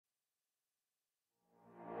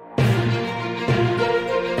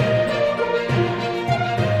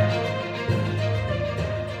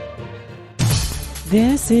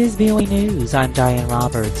This is VOA News. I'm Diane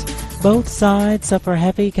Roberts. Both sides suffer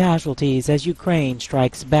heavy casualties as Ukraine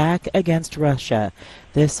strikes back against Russia.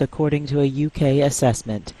 This according to a UK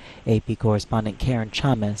assessment. AP correspondent Karen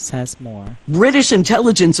Chammus has more. British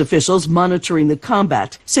intelligence officials monitoring the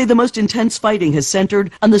combat say the most intense fighting has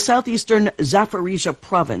centered on the southeastern Zaporizhzhia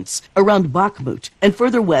province, around Bakhmut, and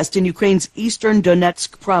further west in Ukraine's eastern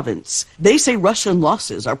Donetsk province. They say Russian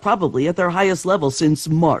losses are probably at their highest level since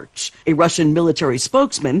March. A Russian military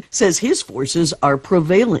spokesman says his forces are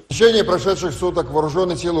prevailing. The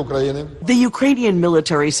Ukrainian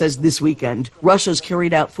military says this weekend Russia's carried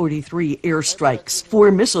out 43 airstrikes, 4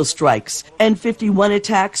 missile strikes, and 51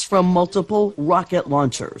 attacks from multiple rocket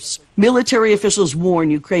launchers. Military officials warn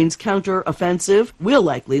Ukraine's counter-offensive will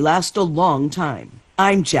likely last a long time.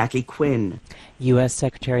 I'm Jackie Quinn. U.S.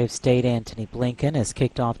 Secretary of State Antony Blinken has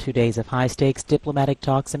kicked off 2 days of high-stakes diplomatic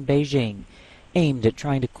talks in Beijing, aimed at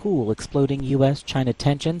trying to cool exploding U.S.-China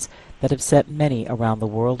tensions that have set many around the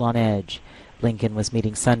world on edge. Blinken was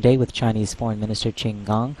meeting Sunday with Chinese Foreign Minister Qin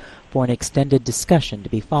Gang for an extended discussion to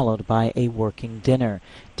be followed by a working dinner.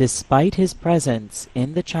 Despite his presence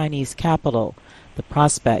in the Chinese capital, the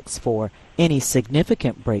prospects for any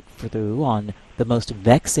significant breakthrough on the most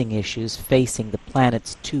vexing issues facing the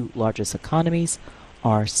planet's 2 largest economies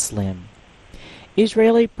are slim.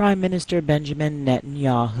 Israeli Prime Minister Benjamin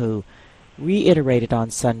Netanyahu reiterated on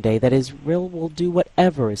Sunday that Israel will do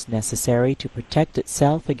whatever is necessary to protect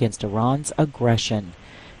itself against Iran's aggression.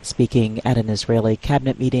 Speaking at an Israeli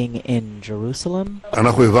cabinet meeting in Jerusalem,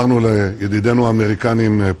 Netanyahu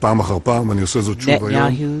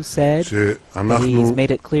said that he's made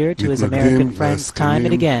it clear to his American friends time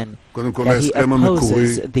and again that he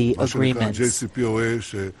opposes the agreements.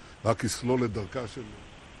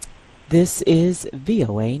 This is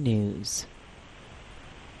VOA News.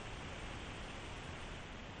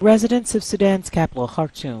 Residents of Sudan's capital,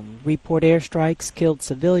 Khartoum, report airstrikes killed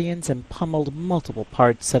civilians and pummeled multiple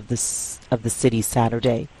parts of the city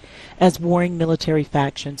Saturday, as warring military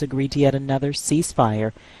factions agreed to yet another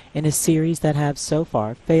ceasefire in a series that have so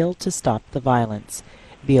far failed to stop the violence.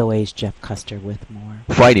 VOA's Jeff Custer with more.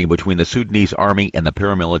 Fighting between the Sudanese Army and the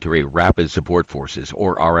paramilitary Rapid Support Forces,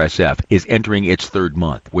 or RSF, is entering its 3rd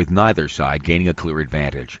month, with neither side gaining a clear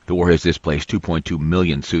advantage. The war has displaced 2.2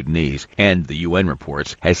 million Sudanese, and the UN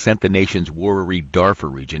reports has sent the nation's war-weary Darfur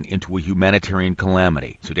region into a humanitarian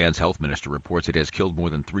calamity. Sudan's health minister reports it has killed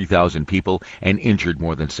more than 3,000 people and injured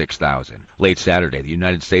more than 6,000. Late Saturday, the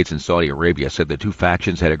United States and Saudi Arabia said the 2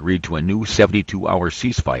 factions had agreed to a new 72-hour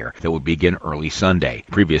ceasefire that would begin early Sunday.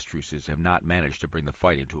 Previous truces have not managed to bring the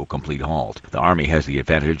fighting to a complete halt. The Army has the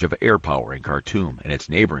advantage of air power in Khartoum and its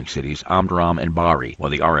neighboring cities Omdurman and Bari, while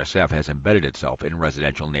the RSF has embedded itself in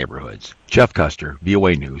residential neighborhoods. Jeff Custer,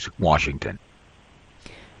 VOA News, Washington.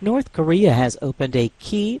 North Korea has opened a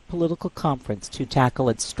key political conference to tackle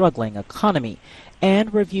its struggling economy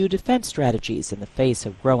and review defense strategies in the face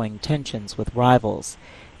of growing tensions with rivals.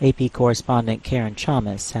 AP correspondent Karen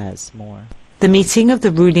Chammus has more. The meeting of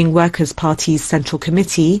the ruling Workers' Party's Central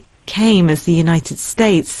Committee came as the United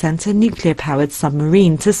States sent a nuclear-powered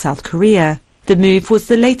submarine to South Korea. The move was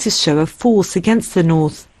the latest show of force against the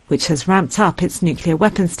North, which has ramped up its nuclear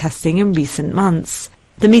weapons testing in recent months.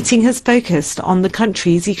 The meeting has focused on the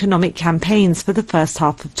country's economic campaigns for the first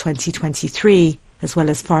half of 2023, as well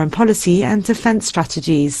as foreign policy and defense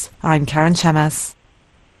strategies. I'm Karen Chammus.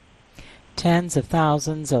 Tens of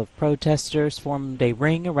thousands of protesters formed a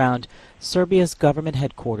ring around Serbia's government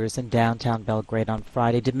headquarters in downtown Belgrade on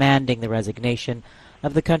Friday, demanding the resignation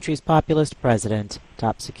of the country's populist president.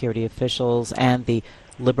 Top security officials and the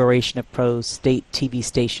liberation of pro-state TV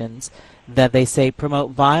stations that they say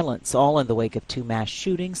promote violence, all in the wake of 2 mass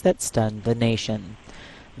shootings that stunned the nation.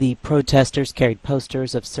 The protesters carried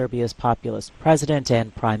posters of Serbia's populist president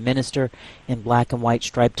and prime minister in black and white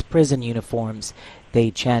striped prison uniforms. They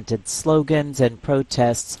chanted slogans and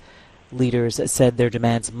protests. Leaders said their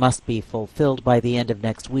demands must be fulfilled by the end of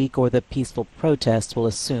next week or the peaceful protests will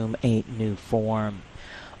assume a new form.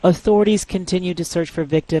 Authorities continue to search for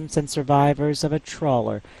victims and survivors of a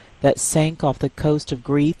trawler that sank off the coast of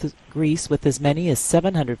Greece with as many as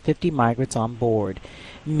 750 migrants on board.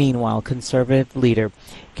 Meanwhile, conservative leader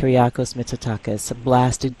Kyriakos Mitsotakis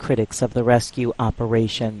blasted critics of the rescue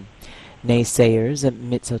operation. Naysayers,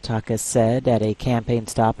 Mitsotakis said at a campaign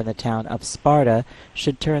stop in the town of Sparta,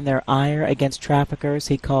 should turn their ire against traffickers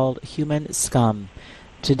he called human scum.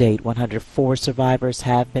 To date, 104 survivors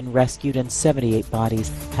have been rescued and 78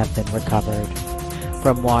 bodies have been recovered.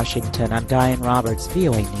 From Washington, I'm Diane Roberts,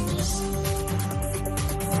 VOA News.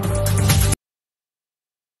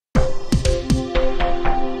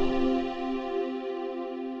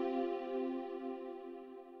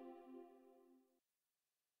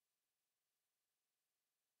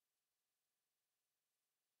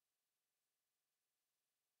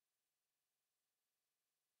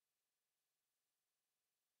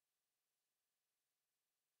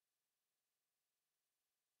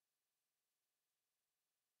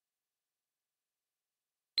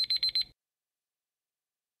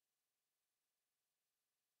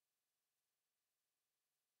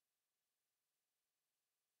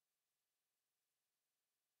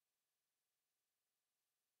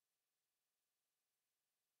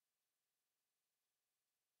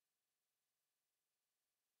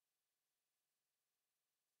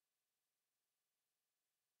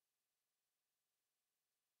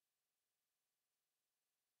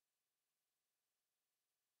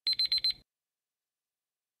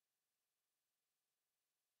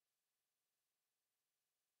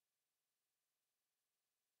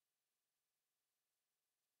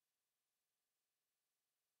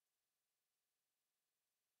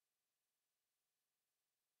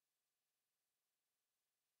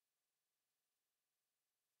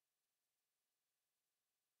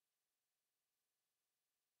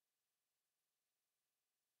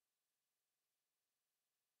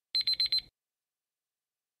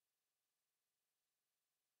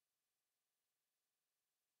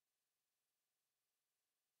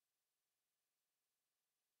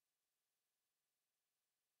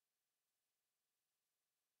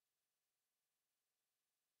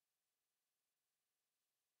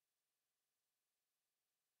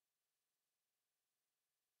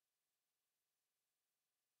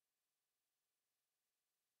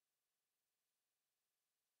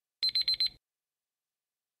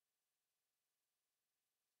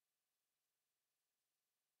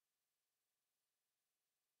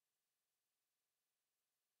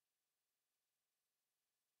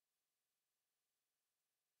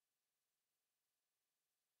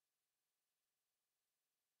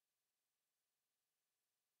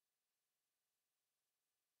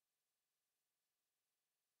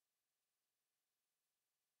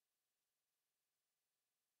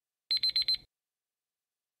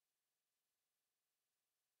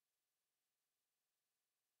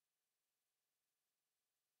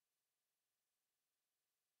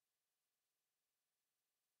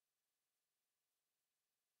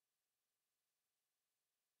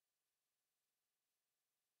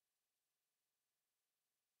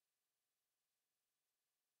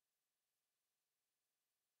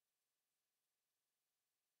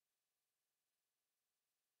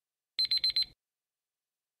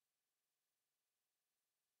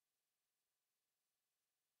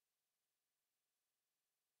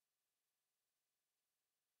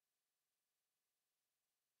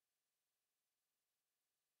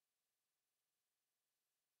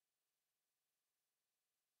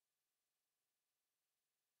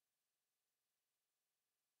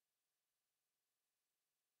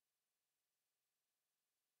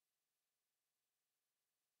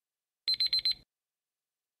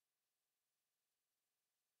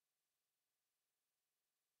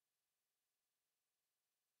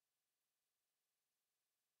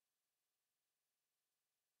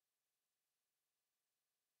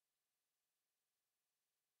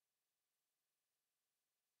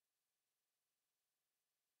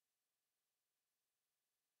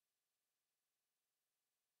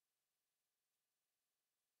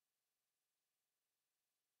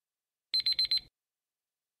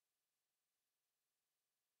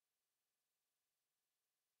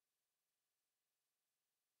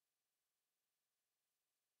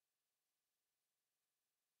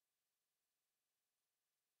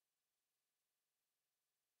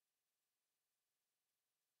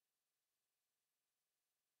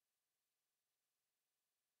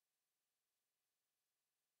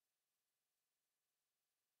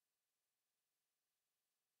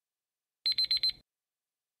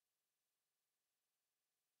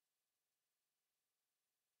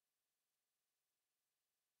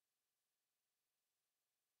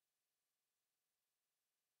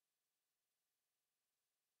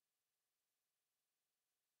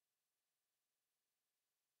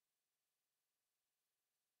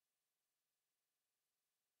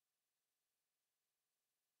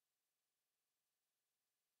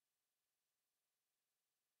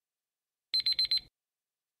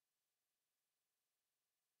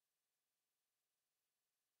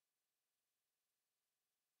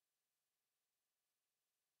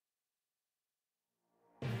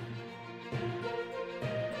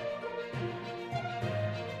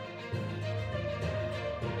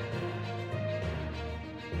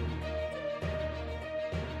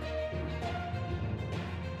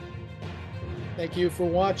 Thank you for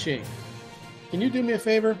watching. Can you do me a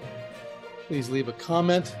favor? Please leave a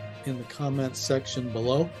comment in the comments section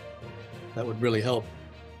below. That would really help.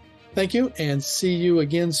 Thank you, and see you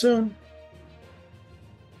again soon.